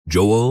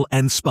Joel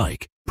and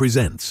Spike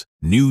presents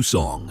new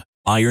song,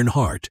 Iron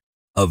Heart,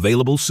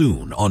 available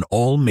soon on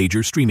all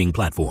major streaming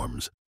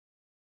platforms.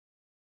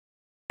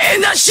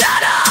 In the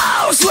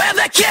shadows where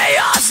the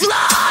chaos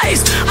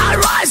lies, I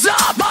rise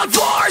up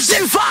unforced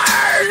in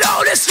fire,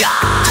 no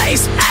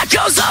disguise.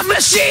 Echoes of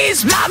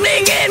machines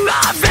pounding in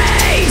my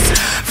veins.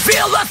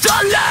 Feel the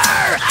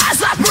thunder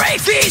as I break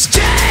these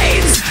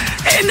chains.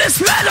 In this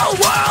metal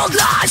world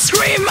I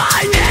scream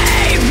my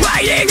name.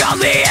 Waiting on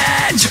the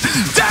edge,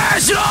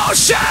 there's no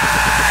shame.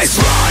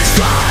 Sparks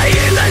fly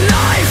in the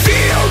night,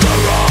 feel the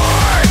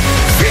roar.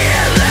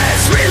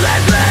 Fearless,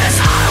 relentless,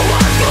 I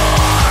want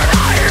more.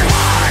 Iron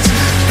heart,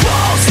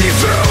 pulsing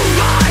through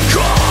my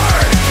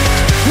core.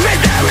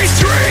 With every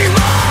stream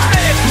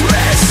I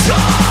listen.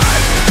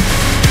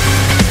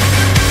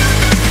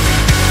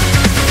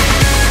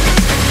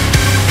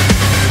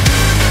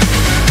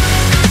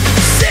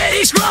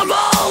 Cities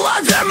crumble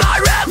under my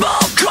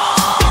rebel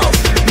call.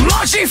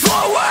 Marching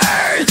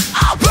forward,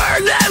 I'll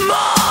burn them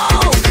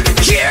all.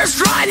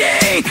 Gears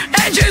grinding,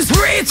 engines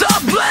breathe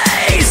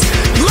ablaze.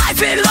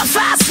 Life in the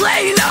fast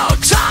lane, no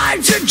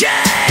time to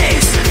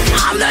gaze.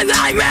 I'm the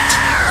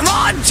nightmare,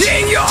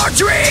 haunting your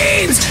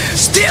dreams.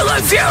 Steel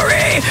and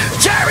fury,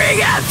 tearing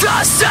at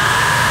the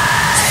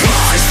seams.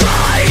 Flies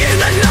fly in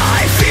the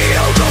night,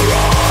 feel the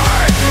roar.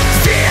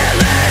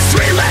 Fearless,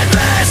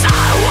 relentless,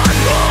 I want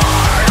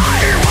more.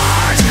 Iron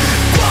heart,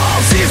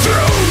 pulsing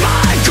through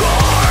my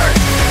core.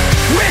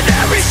 With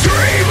every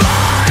scream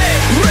I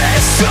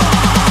listen.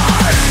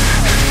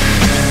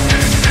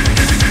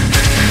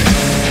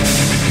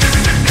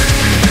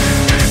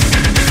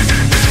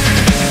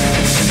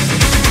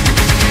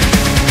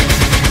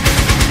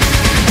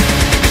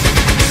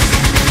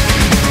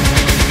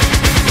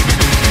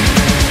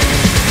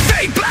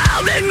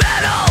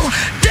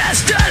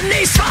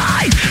 Destiny's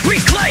fight,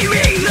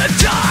 reclaiming the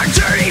dark,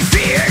 turning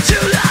fear to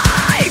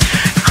light.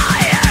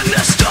 I am the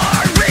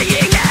storm,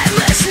 bringing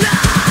endless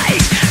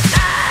night.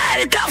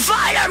 And the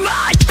fire,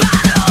 my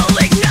battle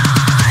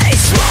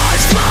ignites.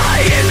 Sparks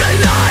fly in the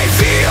night,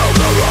 feel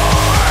the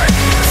roar.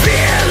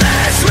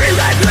 Fearless,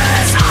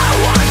 relentless, I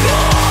want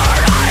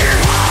more.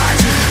 Iron heart,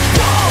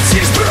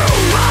 pulsing through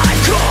my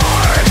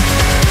core.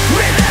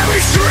 With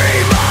every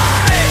stream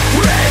I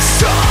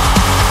restore.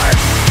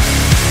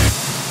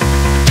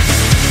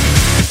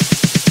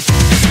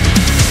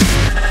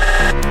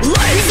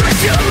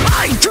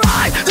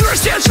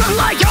 There's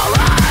like your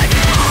life.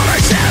 All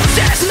ourselves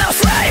dancing the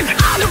flame.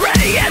 I'm the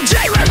radiant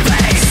J-Red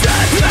base. The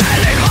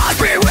panic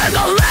heartbeat with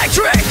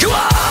electric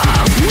glow.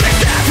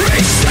 With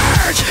every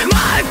surge,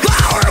 my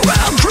power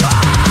will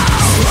grow.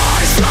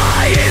 Flies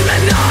fly in the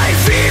night,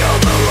 feel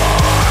the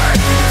roar.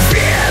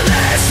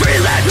 Fearless,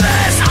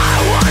 relentless, I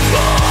want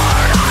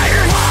more.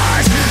 Iron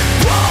heart,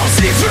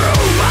 pulsing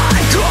through my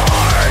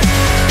core.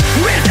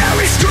 With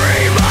every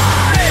scream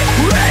I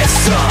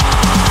listen.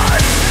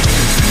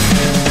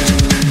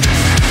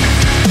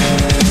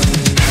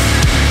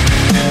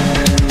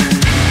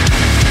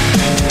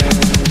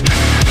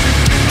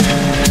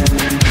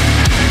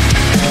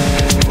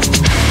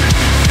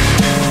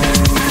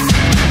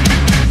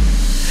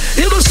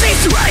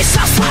 Race,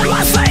 I find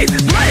my fate.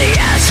 Ready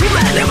as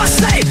human in my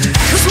state.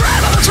 Cause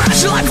forever the trash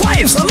like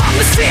waves along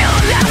the steel,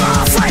 never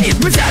afraid.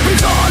 With every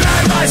corner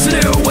lies a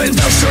new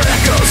windows through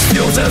echoes.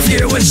 Fuel the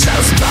view and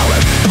shadows of power.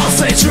 I'll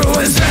stay true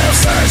as they'll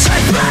search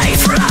and play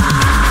fly.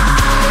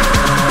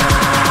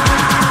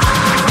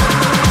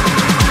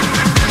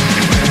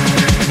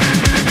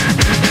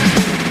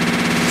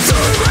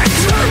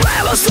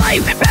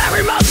 Sleep.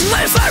 Every mountain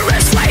lives I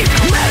risk sleep.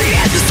 Where the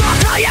end is dark,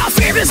 I out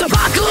fear this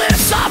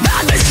apocalypse. I'm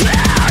at the snare.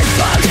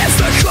 Against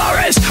the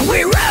chorus,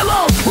 we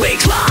revel, we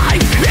climb.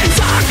 In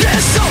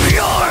darkness so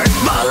pure,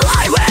 but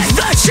light with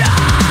the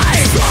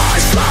shine.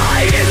 Stars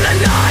fly in the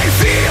night,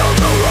 feel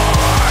the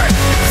roar.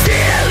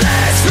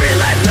 Fearless,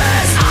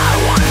 relentless, I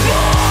want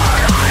more.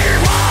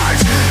 Iron heart,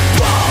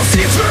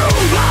 pulsing through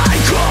my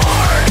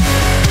core.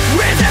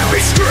 With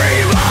every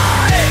scream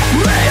I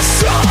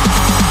listen.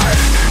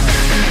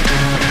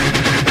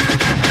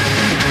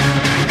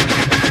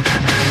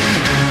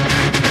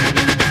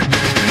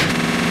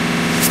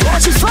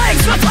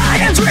 Flames, my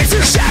fire and dreams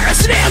to share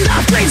us in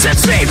the things it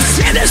seems.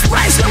 In this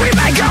place that we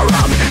make our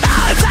own.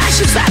 Out of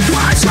ashes that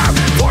blossom.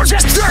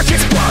 Forges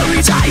circuits, blow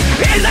we die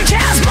in the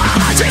chasm.